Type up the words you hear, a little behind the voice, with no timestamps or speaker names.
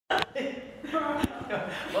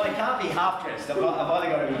Well, I can't be half dressed. I've either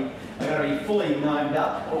got to be fully gnomed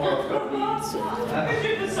up, or I've got to be. If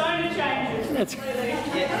the persona changes. That's Really.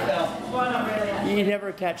 Yeah, well, Why not really? You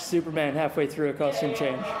never catch Superman halfway through a costume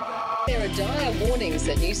change. There are dire warnings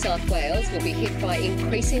that New South Wales will be hit by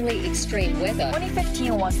increasingly extreme weather.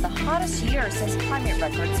 2015 was the hottest year since climate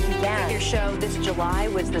records began. Figures show this July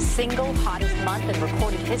was the single hottest month in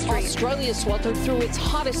recorded history. Australia sweltered through its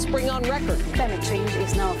hottest spring on record. Climate change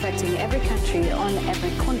is now affecting every country on every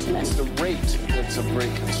continent. It's the rate that's of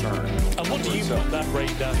great concern. And what do you put that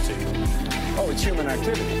rate down to? Oh, it's human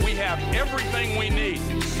activity. We have everything we need.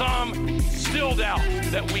 Some still doubt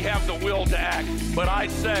that we have the will to act, but I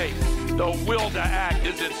say the will to act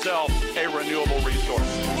is itself a renewable resource.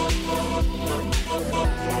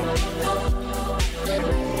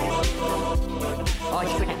 I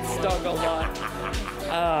used to get stung a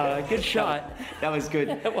lot. Good shot. that was good.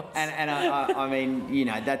 That was. And I mean, you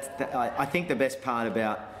know, I think the best part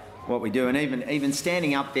about what we do, and even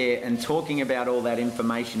standing up there and talking about all that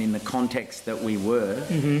information in the context that we were,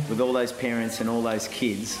 with all those parents and all those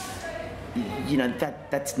kids, you know,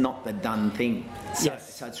 that's not the done thing. So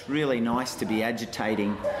it's really nice to be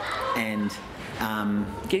agitating and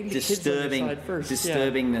disturbing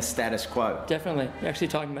the status quo. Definitely. You're actually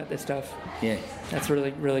talking about this stuff. Yeah. That's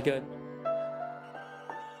really, really good.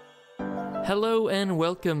 Hello and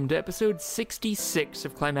welcome to episode 66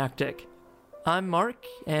 of Climactic. I'm Mark,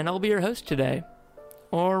 and I'll be your host today.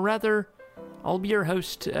 Or rather, I'll be your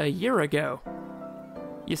host a year ago.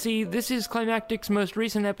 You see, this is Climactic's most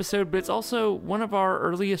recent episode, but it's also one of our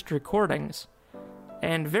earliest recordings.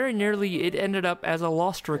 And very nearly it ended up as a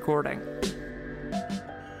lost recording.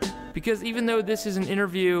 Because even though this is an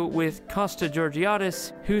interview with Costa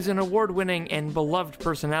Georgiadis, who's an award-winning and beloved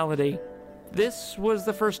personality, this was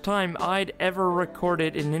the first time I'd ever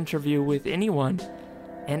recorded an interview with anyone.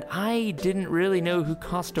 And I didn't really know who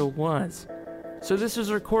Costa was. So this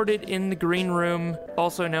was recorded in the Green Room,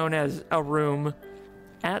 also known as A Room,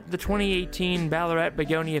 at the 2018 Ballarat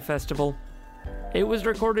Begonia Festival. It was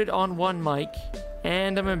recorded on one mic,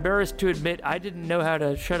 and I'm embarrassed to admit I didn't know how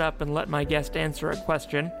to shut up and let my guest answer a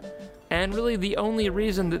question. And really the only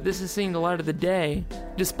reason that this has seen the light of the day,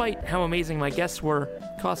 despite how amazing my guests were,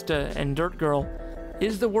 Costa and Dirt Girl,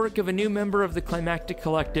 is the work of a new member of the Climactic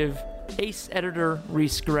Collective, Ace editor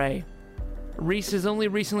Reese Gray. Reese has only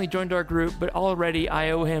recently joined our group, but already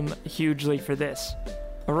I owe him hugely for this.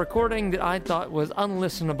 A recording that I thought was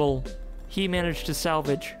unlistenable, he managed to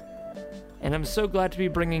salvage. And I'm so glad to be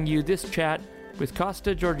bringing you this chat with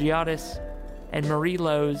Costa Georgiadis and Marie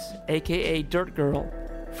Lowe's, aka Dirt Girl,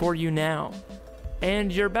 for you now.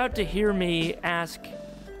 And you're about to hear me ask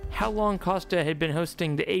how long Costa had been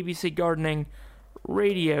hosting the ABC Gardening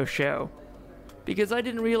radio show. Because I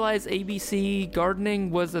didn't realize ABC gardening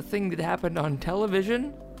was a thing that happened on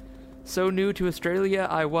television. So new to Australia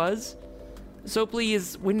I was. So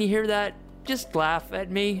please, when you hear that, just laugh at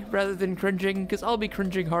me rather than cringing, because I'll be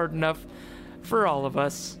cringing hard enough for all of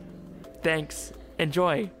us. Thanks.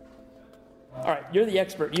 Enjoy. Alright, you're the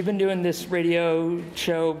expert. You've been doing this radio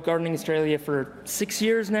show, Gardening Australia, for 6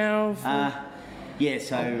 years now? Yeah,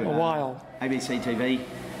 so... A while. ABC TV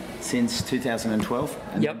since 2012.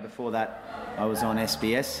 And Yep. then before that, I was on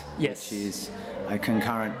SBS, Yes. which is a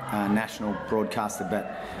concurrent national broadcaster,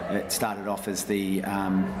 but it started off as the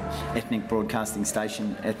ethnic broadcasting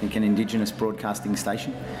station, ethnic and Indigenous broadcasting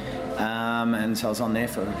station. And so I was on there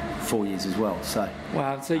for 4 years as well. So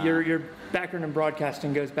Wow, so your background in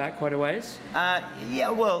broadcasting goes back quite a ways? yeah,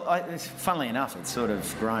 well, funnily enough, it's sort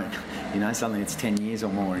of grown. You know, suddenly it's 10 years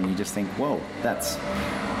or more, and you just think, whoa, that's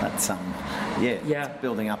Yeah. it's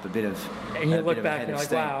building up a bit of. And you a look bit of a back head and of you're like,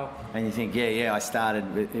 steam. wow. And you think, I started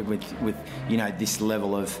with you know, this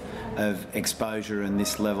level of exposure and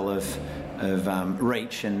this level of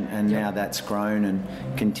reach, and now that's grown and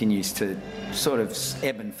continues to sort of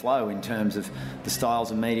ebb and flow in terms of the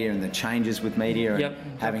styles of media and the changes with media, and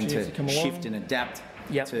having to shift and adapt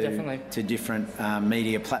to different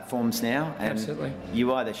media platforms now. And Absolutely.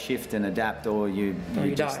 you either shift and adapt, or you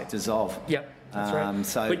just die. dissolve. Yep.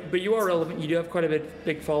 That's right. But you are relevant. You do have quite a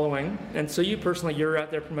big following, and so you personally, you're out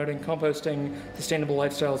there promoting composting, sustainable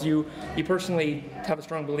lifestyles. You personally have a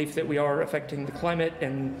strong belief that we are affecting the climate,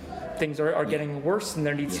 and things are getting worse, and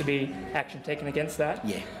there needs to be action taken against that.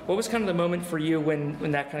 Yeah. What was kind of the moment for you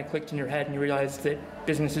when that kind of clicked in your head and you realized that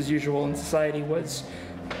business as usual in society was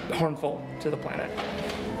harmful to the planet?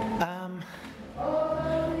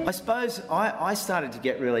 I suppose I started to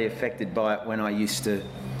get really affected by it when I used to.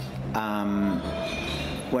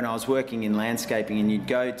 When I was working in landscaping, and you'd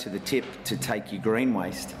go to the tip to take your green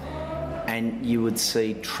waste, and you would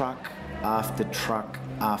see truck after truck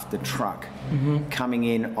after truck coming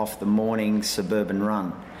in off the morning suburban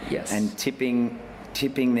run, and tipping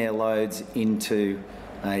their loads into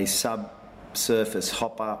a subsurface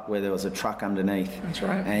hopper where there was a truck underneath. That's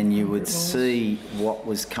right. And you would see what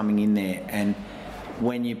was coming in there. And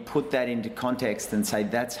when you put that into context and say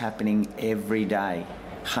that's happening every day,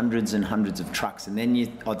 hundreds and hundreds of trucks, and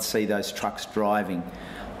then I'd see those trucks driving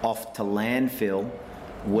off to landfill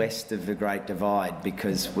west of the Great Divide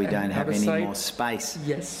because we don't have any more space.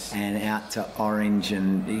 Yes. And out to Orange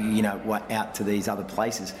and, out to these other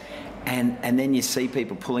places. And then you see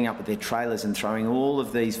people pulling up with their trailers and throwing all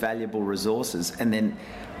of these valuable resources. And then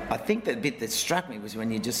I think the bit that struck me was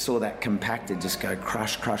when you just saw that compactor just go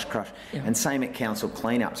crush, crush, crush. Yeah. And same at council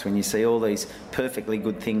cleanups, when you see all these perfectly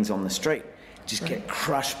good things on the street just get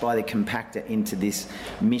crushed by the compactor into this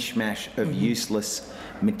mishmash of useless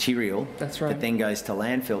material that then goes to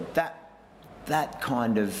landfill. That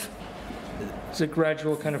kind of... It's a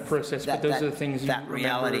gradual kind of process, but those are the things that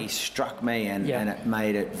reality struck me, and it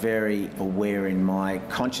made it very aware in my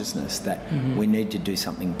consciousness that we need to do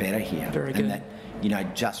something better here. Very good. And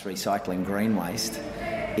that, just recycling green waste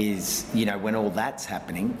is, when all that's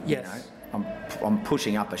happening, I'm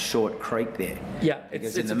pushing up a short creek there. Yeah,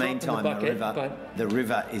 because in the meantime, the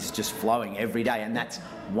river is just flowing every day, and that's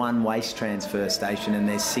one waste transfer station, and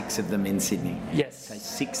there's 6 of them in Sydney. Yes. So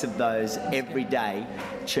 6 of those every day,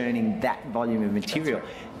 churning that volume of material.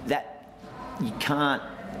 That you can't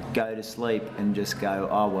go to sleep and just go,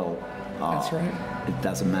 that's right. It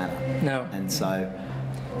doesn't matter. No. And so,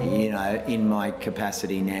 in my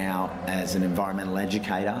capacity now as an environmental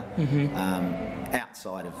educator,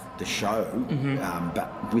 outside of the show,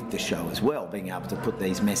 but with the show as well, being able to put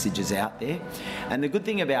these messages out there. And the good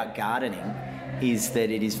thing about gardening is that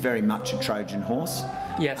it is very much a Trojan horse.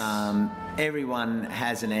 Yes. Everyone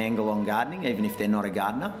has an angle on gardening, even if they're not a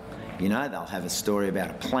gardener. They'll have a story about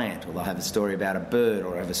a plant, or they'll have a story about a bird,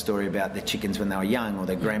 or have a story about their chickens when they were young, or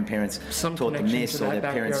their grandparents taught them this, or their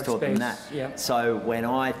parents taught them that. Yeah. So when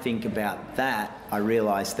I think about that, I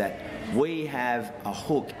realise that we have a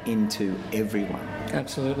hook into everyone.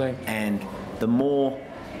 Absolutely. And the more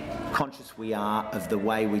conscious we are of the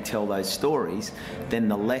way we tell those stories, then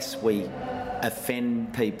the less we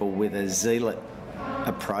offend people with a zealot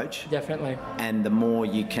approach. Definitely. And the more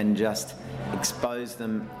you can just expose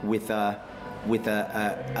them with a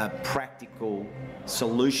practical,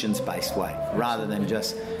 solutions-based way, rather than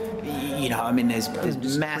just,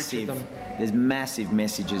 there's massive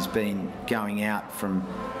messages been going out from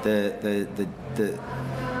the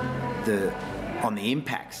on the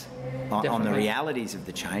impacts, on the realities of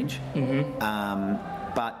the change.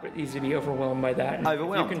 But easy to be overwhelmed by that.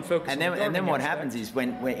 Overwhelmed. You can focus and then what happens is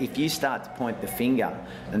when if you start to point the finger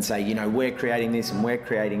and say, we're creating this and we're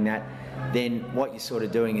creating that, then what you're sort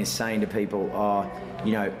of doing is saying to people,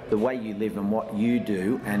 the way you live and what you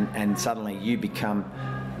do, and suddenly you become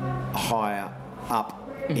higher up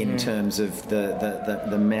in terms of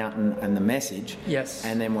the mountain and the message. Yes.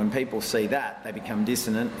 And then when people see that, they become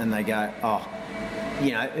dissonant and they go,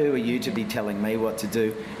 who are you to be telling me what to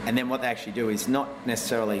do? And then what they actually do is not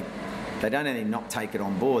necessarily, they don't only not take it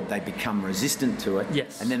on board, they become resistant to it.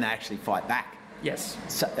 Yes. And then they actually fight back. Yes.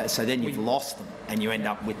 So then you've lost them, and you end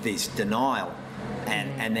up with this denial.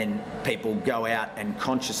 And then people go out and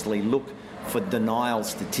consciously look for denial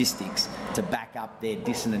statistics to back up their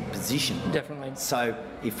dissonant position. Definitely. So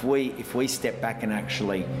if we step back and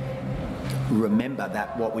actually remember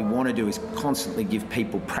that what we want to do is constantly give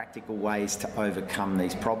people practical ways to overcome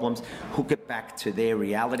these problems, hook it back to their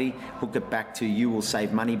reality, hook it back to you will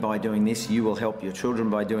save money by doing this, you will help your children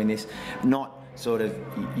by doing this, not sort of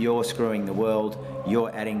you're screwing the world, you're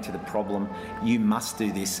adding to the problem, you must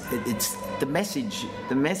do this. It's the message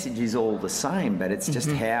is all the same, but it's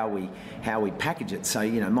just how we package it. So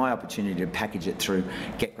my opportunity to package it through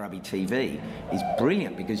Get Grubby TV is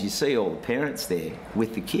brilliant, because you see all the parents there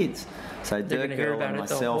with the kids. So Dirt Girl and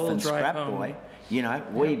myself and Scrap Boy,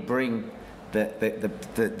 we bring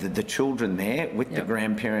the children there with the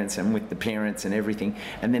grandparents and with the parents and everything,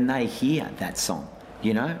 and then they hear that song.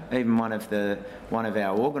 Even one of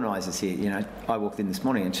our organisers here, I walked in this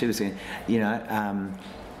morning and she was saying,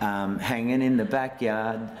 hanging in the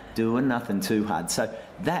backyard, doing nothing too hard. So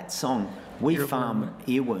that song We farm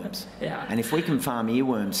earworms. Yeah. And if we can farm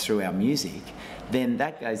earworms through our music, then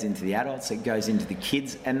that goes into the adults, it goes into the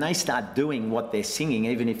kids, and they start doing what they're singing,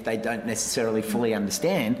 even if they don't necessarily fully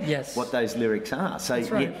understand what those lyrics are. So,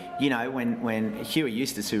 right. you know, when Huey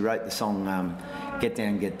Eustace, who wrote the song Get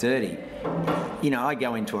Down, Get Dirty, you know, I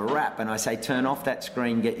go into a rap and I say, turn off that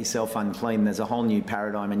screen, get yourself unclean. There's a whole new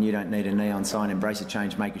paradigm and you don't need a neon sign. Embrace a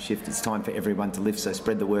change, make a shift. It's time for everyone to lift, so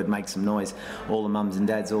spread the word, make some noise. All the mums and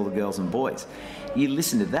dads, all the girls and boys. You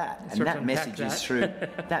listen to that, and that message is through.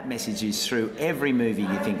 That message is through every movie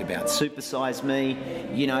you think about. Super Size Me,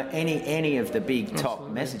 you know, any of the big top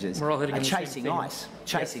messages. We're all hitting Chasing Ice.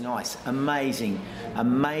 Chasing Ice, amazing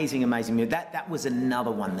movie. That was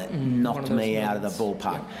another one that knocked me out of the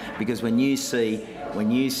ballpark, because when you see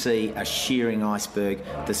a shearing iceberg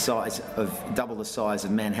the size of double the size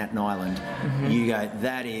of Manhattan Island, you go,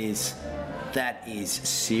 that is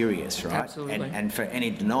serious, right? Absolutely. And for any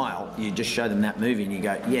denial, you just show them that movie and you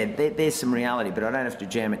go, yeah, there's some reality, but I don't have to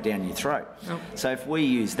jam it down your throat. Nope. So if we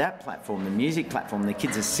use that platform, the music platform, the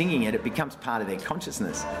kids are singing it, it becomes part of their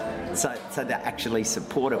consciousness. So they actually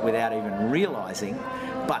support it without even realising,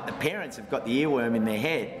 but the parents have got the earworm in their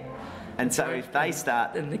head. And so if they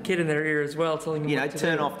start... And the kid in their ear as well, telling them, you know,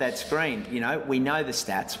 turn off that screen. You know, we know the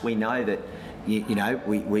stats. We know that, you know,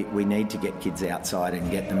 we need to get kids outside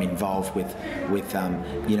and get them involved with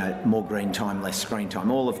you know, more green time, less screen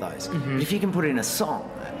time, all of those. But if you can put in a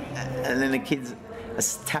song, and then the kids are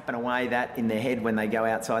tapping away that in their head when they go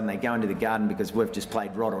outside and they go into the garden because we've just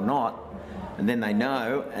played Rod or Not, and then they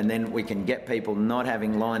know, and then we can get people not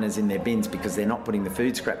having liners in their bins because they're not putting the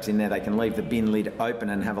food scraps in there. They can leave the bin lid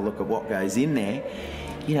open and have a look at what goes in there.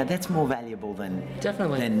 You know, that's more valuable than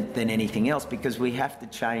anything else, because we have to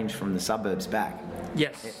change from the suburbs back.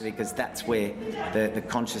 Yes. Because that's where the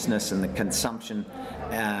consciousness and the consumption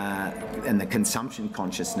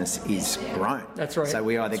consciousness is grown. That's right. So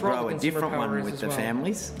we either grow a different one with the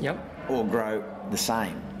families, or grow the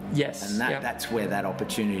same. Yes. And that's where that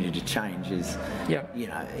opportunity to change is, you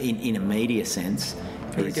know, in a media sense,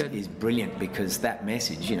 is brilliant, because that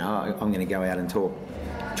message, you know, I'm going to go out and talk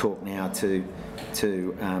now to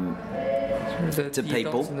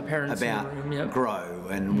people about grow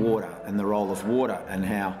and water and the role of water, and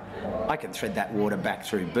how I can thread that water back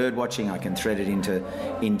through bird watching. I can thread it into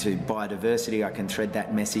biodiversity. I can thread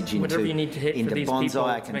that message into bonsai.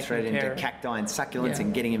 I can thread it into cacti and succulents,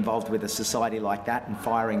 and getting involved with a society like that and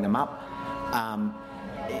firing them up.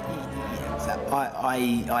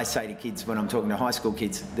 I say to kids when I'm talking to high school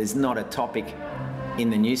kids, there's not a topic in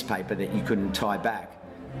the newspaper that you couldn't tie back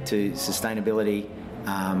to sustainability,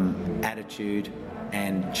 attitude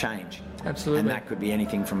and change. Absolutely. And that could be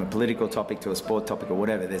anything from a political topic to a sport topic or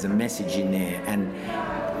whatever. There's a message in there. And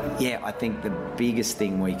yeah, I think the biggest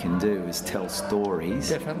thing we can do is tell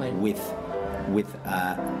stories with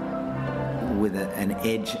an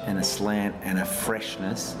edge and a slant and a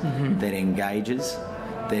freshness that engages,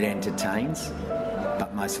 that entertains,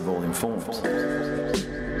 but most of all informs.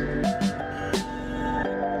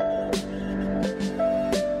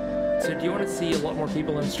 So do you want to see a lot more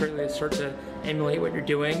people in Australia start to emulate what you're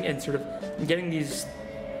doing and sort of getting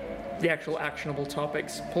the actual actionable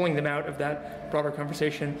topics, pulling them out of that broader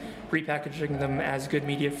conversation, repackaging them as good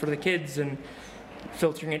media for the kids and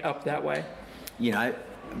filtering it up that way? You know,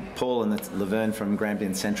 Paul and Laverne from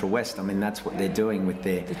Grampian Central West, I mean, that's what they're doing with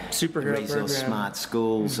their superhero resource program. Smart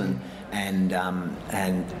schools and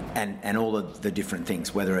all of the different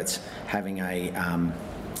things, whether it's having a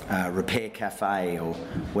repair cafe or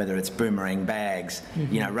whether it's boomerang bags,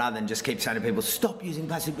 you know, rather than just keep saying to people, stop using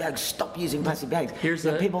plastic bags.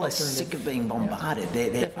 People are sick of being bombarded.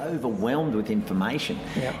 They're overwhelmed with information.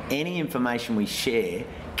 Yep. Any information we share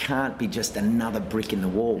can't be just another brick in the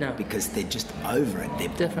wall, because they're just over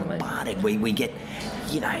it. They're bombarded. We get,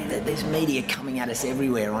 you know, there's media coming at us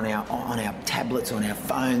everywhere on our tablets, on our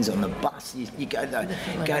phones, on the bus. You go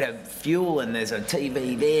to fuel and there's a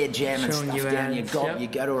TV there jamming showing stuff down your gob. You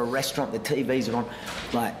go to a restaurant, the TVs are on.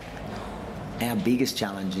 Like, our biggest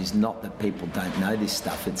challenge is not that people don't know this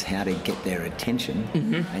stuff, it's how to get their attention.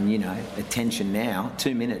 And, you know, attention now,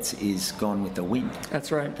 2 minutes is gone with the wind.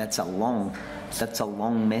 That's right. That's a long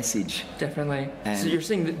message. Definitely. And so you're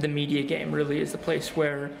saying that the media game really is the place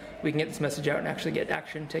where we can get this message out and actually get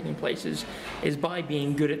action taking place is by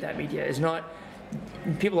being good at that media. Is not,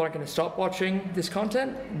 people aren't going to stop watching this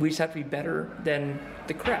content, we just have to be better than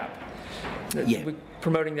the crap. We're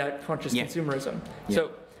promoting that conscious consumerism.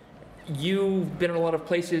 So you've been in a lot of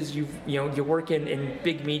places, you work in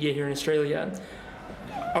big media here in Australia.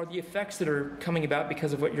 Are the effects that are coming about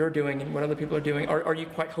because of what you're doing and what other people are doing, are you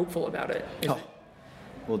quite hopeful about it?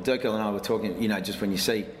 Well, Dirk and I were talking, you know, just when you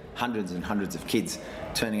see hundreds and hundreds of kids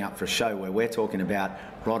turning up for a show where we're talking about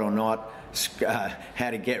right or not, how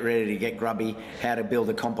to get ready to get grubby, how to build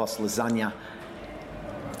a compost lasagna.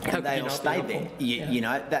 And they all stayed there. You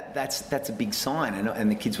know, that's a big sign, and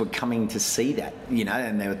the kids were coming to see that, you know,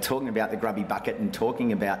 and they were talking about the Grubby bucket and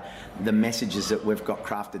talking about the messages that we've got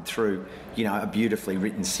crafted through, you know, a beautifully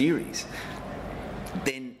written series.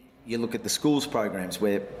 Then you look at the schools programs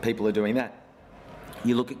where people are doing that.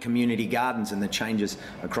 You look at community gardens and the changes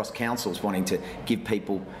across councils wanting to give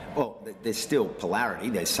people, well, there's still polarity,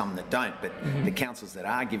 there's some that don't, but the councils that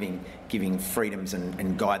are giving freedoms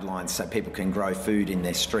and guidelines so people can grow food in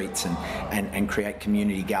their streets and create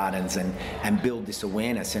community gardens and build this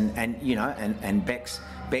awareness and you know, and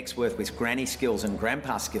Beck's work with granny skills and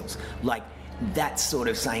grandpa skills, like that's sort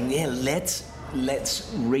of saying, yeah,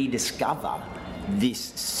 let's rediscover this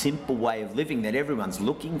simple way of living that everyone's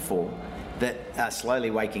looking for, that are slowly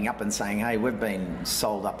waking up and saying, hey, we've been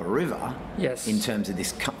sold up a river in terms of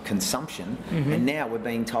this consumption, and now we're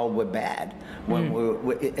being told we're bad.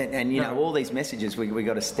 And you know, all these messages, we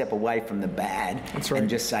got to step away from the bad and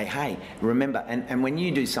just say, hey, remember, and when you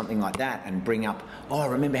do something like that and bring up, oh,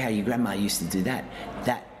 remember how your grandma used to do that,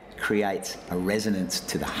 that creates a resonance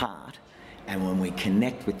to the heart. And when we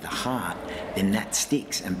connect with the heart, then that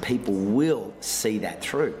sticks and people will see that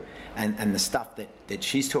through. And the stuff that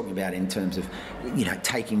she's talking about in terms of, you know,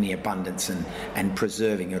 taking the abundance and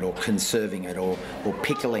preserving it or conserving it or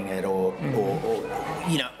pickling it or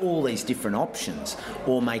you know, all these different options,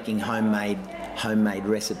 or making homemade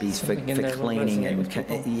recipes for cleaning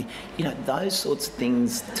and you know, those sorts of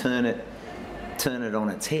things turn it on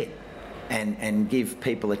its head and give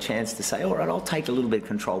people a chance to say, all right, I'll take a little bit of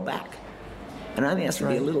control back. And it only has to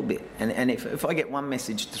be a little bit. And if I get one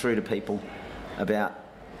message through to people about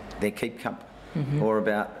their keep cup or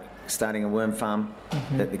about starting a worm farm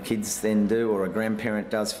that the kids then do or a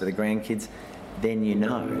grandparent does for the grandkids, then you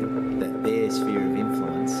know that their sphere of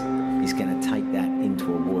influence is going to take that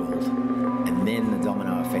into a world. And then the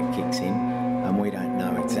domino effect kicks in and we don't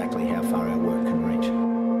know exactly how far our work can reach.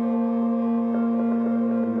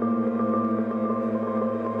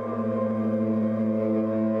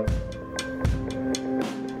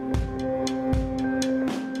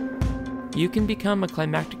 You can become a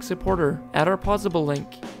climactic supporter at our Pausable link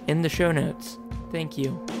in the show notes. Thank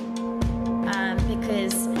you.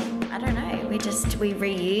 Because, I don't know, we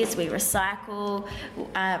reuse, we recycle,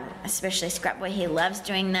 especially Scrapboy, he loves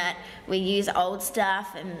doing that. We use old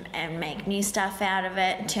stuff and make new stuff out of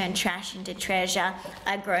it, turn trash into treasure.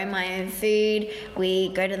 I grow my own food. We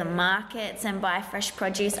go to the markets and buy fresh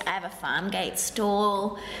produce. I have a farm gate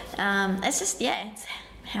stall. It's just, it's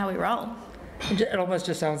how we roll. It almost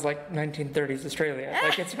just sounds like 1930s Australia.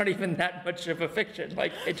 Like, it's not even that much of a fiction.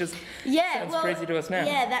 Like, it just sounds crazy to us now.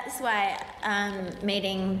 Yeah, that's why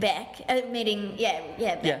meeting Beck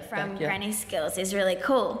from Granny Skills is really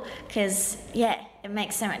cool, because, it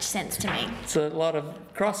makes so much sense to me. It's a lot of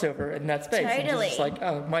crossover in that space. Totally. And just like,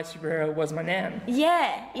 oh, my superhero was my Nan.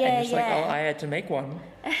 Yeah. And just like, oh, I had to make one.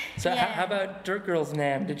 So how about Dirt Girl's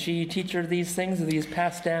Nan? Did she teach her these things? Are these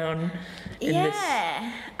passed down in this?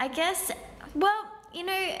 Yeah, I guess... Well, you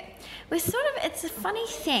know, it's a funny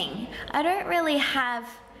thing. We don't really have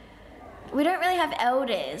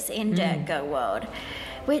elders in Dirt Girl world,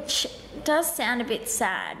 which does sound a bit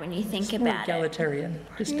sad when you think about egalitarian.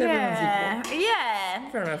 Just everyone's equal. Yeah.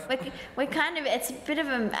 Fair enough. We kind of, it's a bit of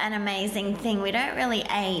an amazing thing. We don't really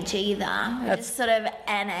age either. We're just sort of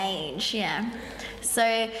an age,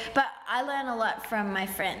 So, but I learn a lot from my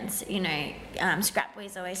friends, you know.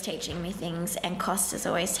 Scrapboy's always teaching me things, and Costa's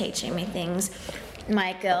always teaching me things.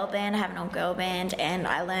 My girl band, I have an old girl band, and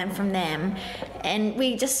I learn from them. And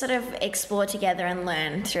we just sort of explore together and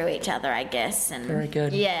learn through each other, I guess. And very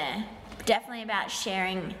good. Yeah, definitely about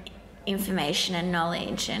sharing information and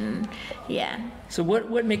knowledge, and So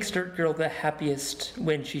what makes Dirt Girl the happiest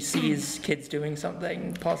when she sees kids doing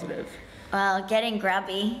something positive? Well, getting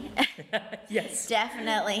grubby. Yes.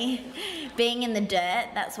 Definitely. Being in the dirt,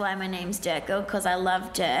 that's why my name's Dirt Girl, because I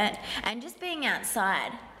love dirt. And just being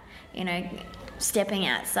outside, you know, stepping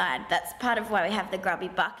outside. That's part of why we have the Grubby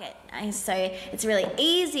bucket. And so it's really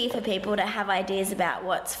easy for people to have ideas about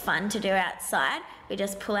what's fun to do outside. We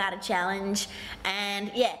just pull out a challenge. And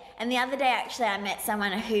and the other day actually I met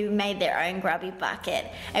someone who made their own Grubby bucket.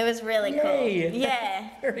 It was really cool. Yeah.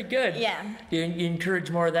 Very good. Yeah. You encourage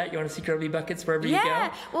more of that? You want to see Grubby buckets wherever you go?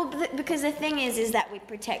 Yeah. Well, because the thing is that we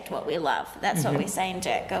protect what we love. That's what we say in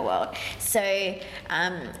Dirt Girl world. So,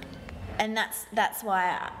 and that's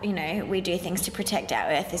why, you know, we do things to protect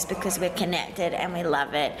our earth, is because we're connected and we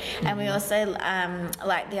love it. And we also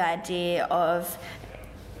like the idea of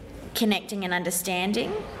connecting and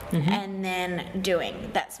understanding, and then doing.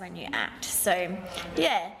 That's when you act. So,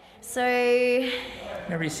 yeah. So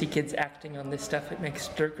whenever you see kids acting on this stuff, it makes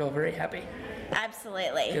Dirt Girl very happy.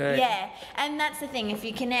 Absolutely. Good. Yeah. And that's the thing. If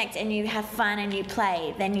you connect and you have fun and you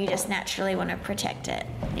play, then you just naturally want to protect it.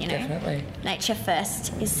 You know? Definitely. Nature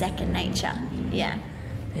first is second nature. Yeah.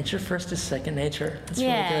 Nature first is second nature. That's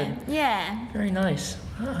yeah. really good. Yeah. Very nice.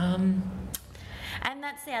 And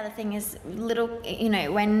that's the other thing is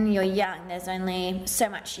when you're young, there's only so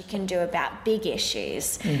much you can do about big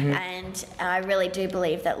issues. And I really do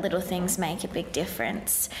believe that little things make a big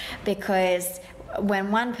difference, because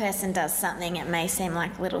when one person does something, it may seem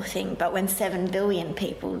like a little thing, but when 7 billion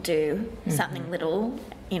people do something little,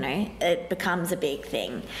 it becomes a big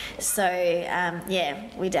thing. So,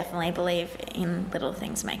 we definitely believe in little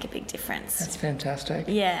things make a big difference. That's fantastic.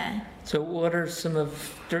 Yeah. So what are some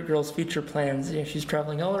of Dirt Girl's future plans? She's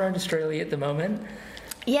traveling all around Australia at the moment.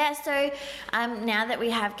 Yeah, so now that we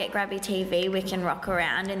have Get Grubby TV, we can rock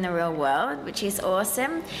around in the real world, which is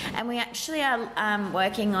awesome. And we actually are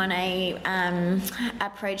working on a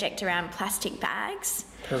project around plastic bags.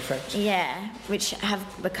 Perfect. Yeah, which have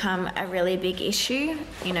become a really big issue.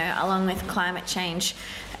 Along with climate change,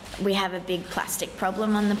 we have a big plastic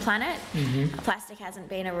problem on the planet. Plastic hasn't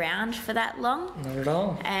been around for that long. Not at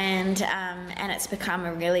all. And it's become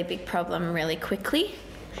a really big problem really quickly.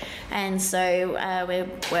 And so we're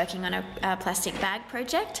working on a plastic bag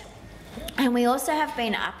project. And we also have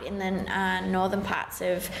been up in the northern parts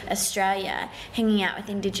of Australia, hanging out with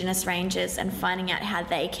Indigenous rangers and finding out how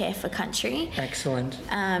they care for country. Excellent.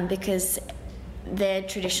 Because they're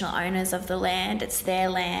traditional owners of the land, it's their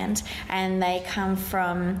land, and they come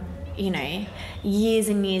from years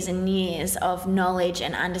and years and years of knowledge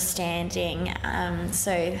and understanding,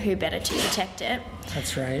 so who better to protect it?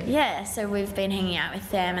 That's right. Yeah, so we've been hanging out with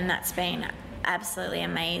them, and that's been absolutely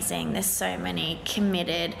amazing. There's so many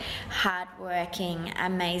committed, hard-working,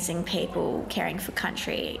 amazing people caring for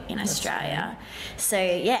country in Australia. So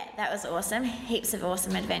yeah, that was awesome. Heaps of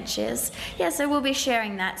awesome adventures. Yeah, so we'll be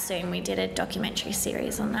sharing that soon. We did a documentary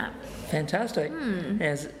series on that. Fantastic.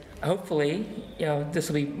 As hopefully, this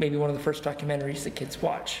will be maybe one of the first documentaries that kids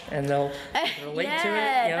watch, and they'll relate to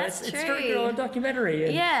it. That's it's true. Dirt Girl, a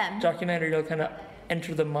documentary. And documentary will kind of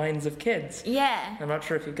enter the minds of kids. Yeah. I'm not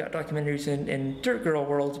sure if you've got documentaries in Dirt Girl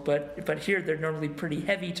world, but here they're normally pretty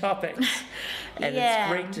heavy topics. And it's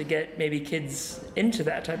great to get maybe kids into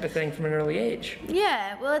that type of thing from an early age.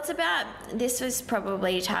 Yeah, well, this was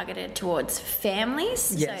probably targeted towards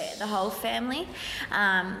families, yes. So the whole family,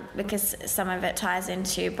 because some of it ties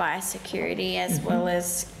into biosecurity as well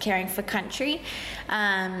as caring for country.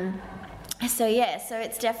 So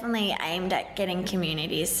it's definitely aimed at getting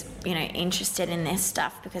communities, interested in this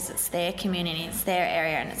stuff, because it's their community, it's their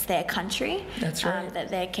area, and it's their country. That's right. That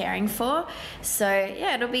they're caring for. So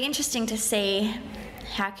it'll be interesting to see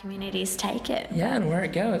how communities take it. Yeah, and where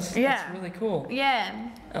it goes. Yeah. That's really cool. Yeah.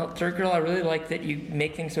 Dirt Girl, I really like that you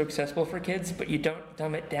make things so accessible for kids, but you don't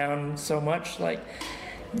dumb it down so much.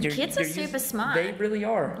 Kids are super smart. They really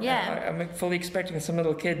are. Yeah. I'm fully expecting some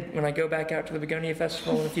little kid, when I go back out to the Begonia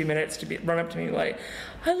Festival in a few minutes, to run up to me like,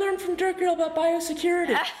 I learned from Dirt Girl about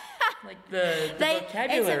biosecurity. The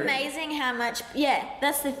vocabulary. It's amazing how much. Yeah,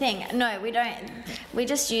 that's the thing. No, we don't. We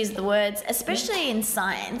just use the words, especially in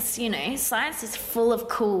science. Science is full of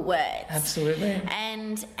cool words. Absolutely.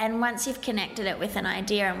 And once you've connected it with an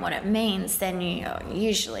idea and what it means, then you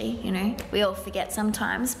usually, we all forget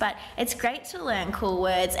sometimes, but it's great to learn cool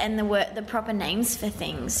words and the proper names for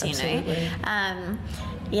things. Absolutely.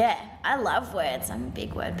 Yeah, I love words. I'm a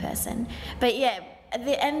big word person. But yeah.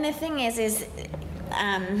 The thing is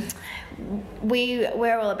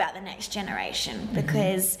we're all about the next generation,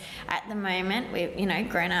 because at the moment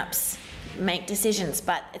grown-ups make decisions,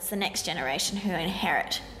 but it's the next generation who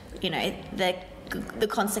inherit the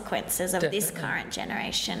consequences of this current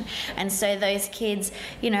generation. And so those kids,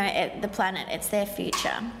 the planet, it's their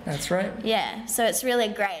future. That's right. Yeah, so it's really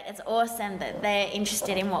great. It's awesome that they're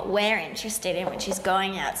interested in what we're interested in, which is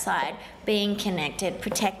going outside, being connected,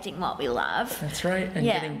 protecting what we love. That's right, and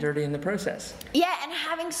getting dirty in the process. Yeah, and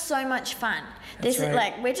having so much fun. That's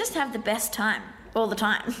right. We just have the best time all the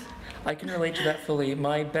time. I can relate to that fully.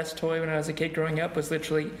 My best toy when I was a kid growing up was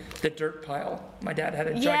literally the dirt pile. My dad had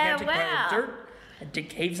a gigantic pile of dirt. I dig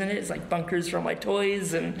caves in it. It's like bunkers for all my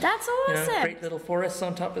toys, and that's awesome. Great little forests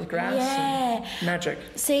on top of grass. Yeah, and magic.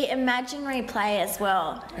 See, imaginary play as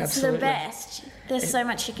well. Absolutely. It's the best. There's so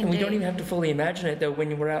much you can do. And we don't even have to fully imagine it though.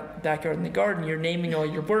 When you were out backyard in the garden, you're naming all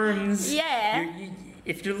your worms. Yeah.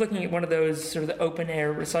 If you're looking at one of those sort of the open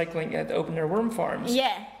air recycling, the open air worm farms.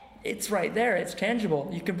 Yeah. it's right there. It's tangible.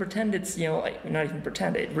 You can pretend it's, like, not even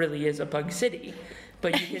pretend, it really is a bug city.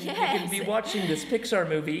 But you can, you can be watching this Pixar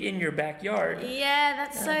movie in your backyard. Yeah,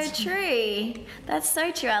 that's so true. That's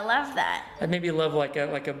so true. I love that. I'd maybe love like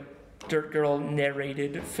a Dirt Girl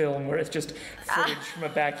narrated film where it's just footage from a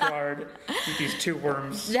backyard with these two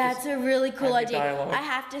worms. That's a really cool idea. Dialogue. I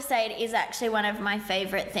have to say, it is actually one of my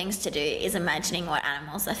favorite things to do, is imagining what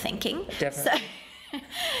animals are thinking. Definitely.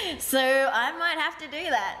 So I might have to do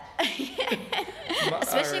that.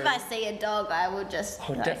 Especially if I see a dog, I will just.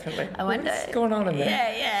 Oh, definitely. I wonder what's going on in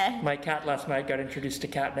there. Yeah. My cat last night got introduced to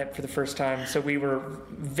catnip for the first time, so we were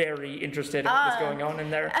very interested in what was going on in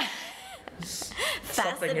there.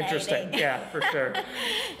 Something interesting, yeah, for sure.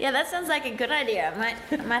 Yeah, that sounds like a good idea.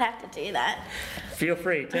 I might have to do that. Feel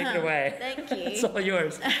free, take it away. Thank you. It's all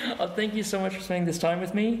yours. Thank you so much for spending this time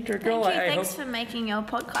with me, Dirt Girl. Thank you. Thanks for making your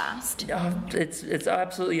podcast. It's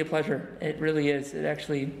absolutely a pleasure. It really is. It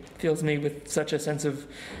actually fills me with such a sense of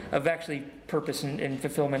actually purpose and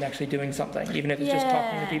fulfillment, actually doing something, even if it's just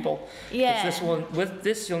talking to people. Yeah. With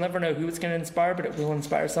this, you'll never know who it's going to inspire, but it will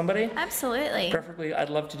inspire somebody. Absolutely. Preferably, I'd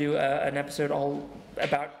love to do an episode all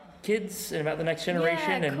about kids and about the next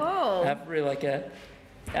generation, and have really like a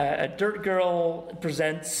Dirt Girl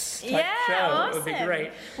Presents type show. Awesome. It would be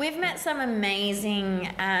great. We've met some amazing,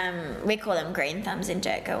 we call them green thumbs in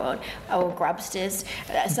Dirt Girl world, or grubsters,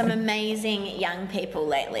 some amazing young people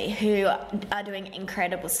lately who are doing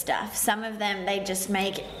incredible stuff. Some of them, they just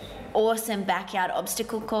make awesome backyard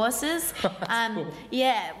obstacle courses. Cool.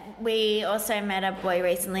 Yeah, we also met a boy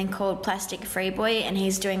recently called Plastic Free Boy, and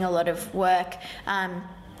he's doing a lot of work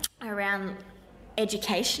around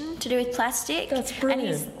education to do with plastic. That's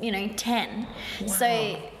brilliant. And he's 10. Wow.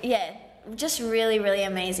 So yeah, just really, really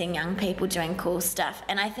amazing young people doing cool stuff.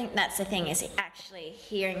 And I think that's the thing, is actually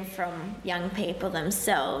hearing from young people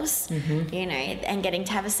themselves, and getting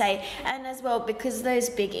to have a say. And as well, because those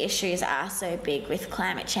big issues are so big with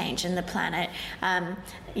climate change and the planet,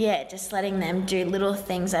 just letting them do little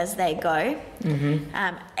things as they go.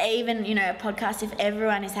 Even, a podcast, if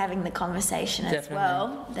everyone is having the conversation as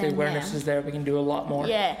well, then the awareness is there, we can do a lot more.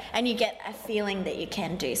 Yeah, and you get a feeling that you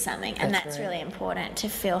can do something, and that's right. really important, to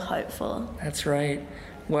feel hopeful. That's right.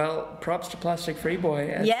 Well, props to Plastic Free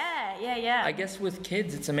Boy. Yeah. I guess with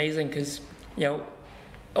kids, it's amazing because,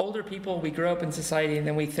 older people, we grow up in society and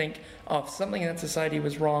then we think, if something in that society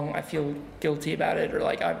was wrong, I feel guilty about it, or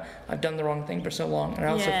like I've done the wrong thing for so long. And I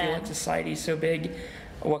also feel like society is so big,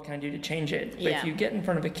 what can I do to change it? But if you get in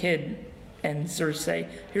front of a kid and sort of say,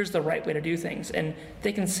 here's the right way to do things, and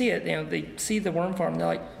they can see it, they see the worm farm, they're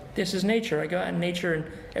like, this is nature. I go out in nature and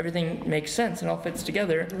everything makes sense and all fits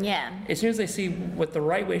together. Yeah. As soon as they see what the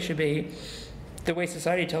right way should be, the way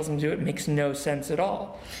society tells them to do it makes no sense at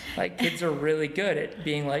all. Like, kids are really good at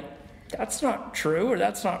being like, that's not true, or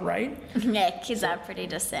that's not right. Yeah, kids are pretty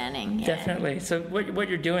discerning. Yeah. Definitely. So what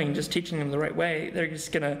you're doing, just teaching them the right way, they're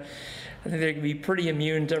just gonna, I think they're gonna be pretty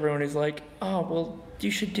immune to everyone who's like, oh, well, you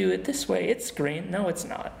should do it this way. It's green. No, it's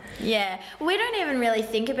not. Yeah. We don't even really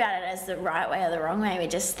think about it as the right way or the wrong way. We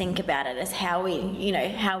just think about it as how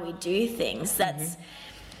we do things. That's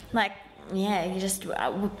like, you just,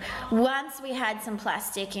 once we had some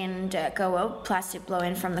plastic in Dirt Girl World, plastic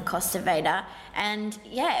blow-in from the Costa Vader, and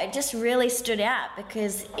it just really stood out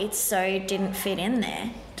because it so didn't fit in there.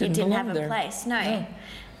 It didn't have a place. No.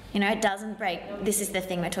 It doesn't break. This is the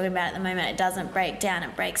thing we're talking about at the moment. It doesn't break down.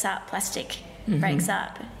 It breaks up. Plastic breaks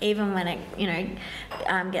up. Even when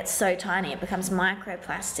it, gets so tiny, it becomes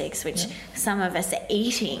microplastics, which some of us are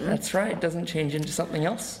eating. That's right. It doesn't change into something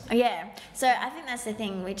else. Yeah. So I think that's the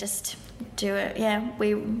thing. We just do it. Yeah.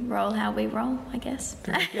 We roll how we roll, I guess.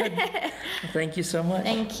 Very good. Well, thank you so much.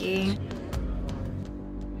 Thank you.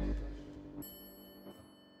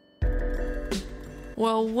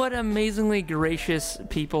 Well, what amazingly gracious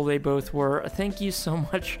people they both were. Thank you so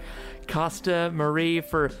much, Costa, Marie,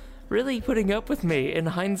 for really putting up with me. In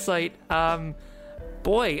hindsight,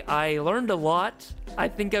 boy, I learned a lot. I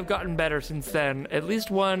think I've gotten better since then. At least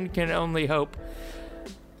one can only hope.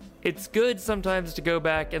 It's good sometimes to go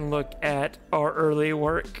back and look at our early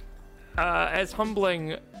work, as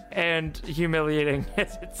humbling and humiliating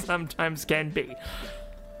as it sometimes can be.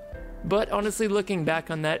 But honestly, looking back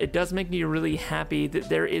on that, it does make me really happy that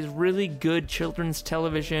there is really good children's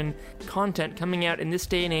television content coming out in this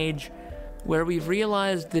day and age, where we've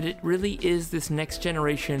realized that it really is this next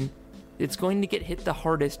generation that's going to get hit the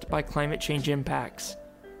hardest by climate change impacts.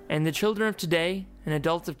 And the children of today and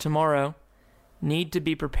adults of tomorrow need to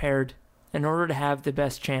be prepared in order to have the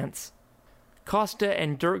best chance. Costa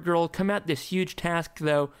and Dirt Girl come at this huge task,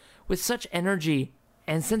 though, with such energy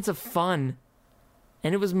and sense of fun.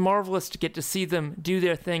 and it was marvelous to get to see them do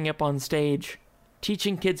their thing up on stage,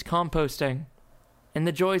 teaching kids composting, and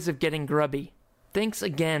the joys of getting grubby. Thanks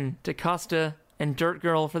again to Costa and Dirt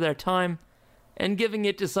Girl for their time, and giving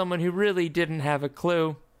it to someone who really didn't have a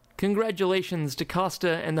clue. Congratulations to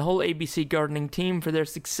Costa and the whole ABC Gardening team for their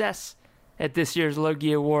success at this year's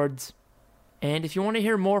Logie Awards. And if you want to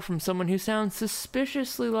hear more from someone who sounds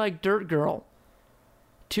suspiciously like Dirt Girl,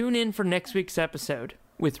 tune in for next week's episode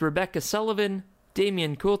with Rebecca Sullivan,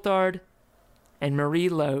 Damien Coulthard, and Marie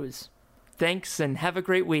Lowe's. Thanks and have a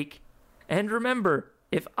great week. And remember,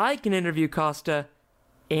 if I can interview Costa,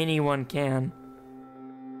 anyone can.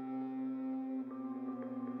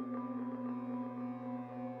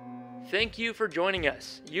 Thank you for joining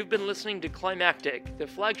us. You've been listening to Climactic, the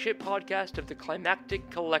flagship podcast of the Climactic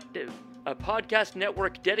Collective, a podcast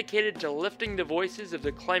network dedicated to lifting the voices of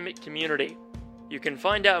the climate community. You can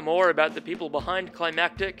find out more about the people behind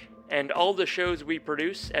Climactic and all the shows we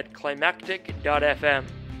produce at climactic.fm.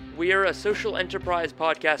 We are a social enterprise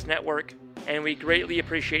podcast network, and we greatly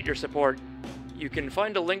appreciate your support. You can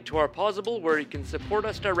find a link to our Pozible where you can support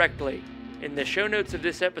us directly in the show notes of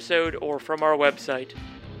this episode or from our website.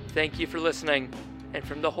 Thank you for listening, and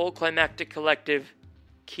from the whole Climactic Collective,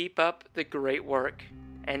 keep up the great work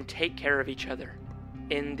and take care of each other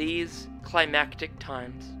in these climactic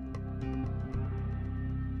times.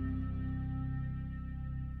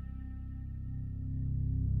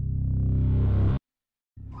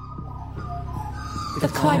 The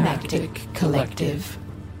Climactic Collective.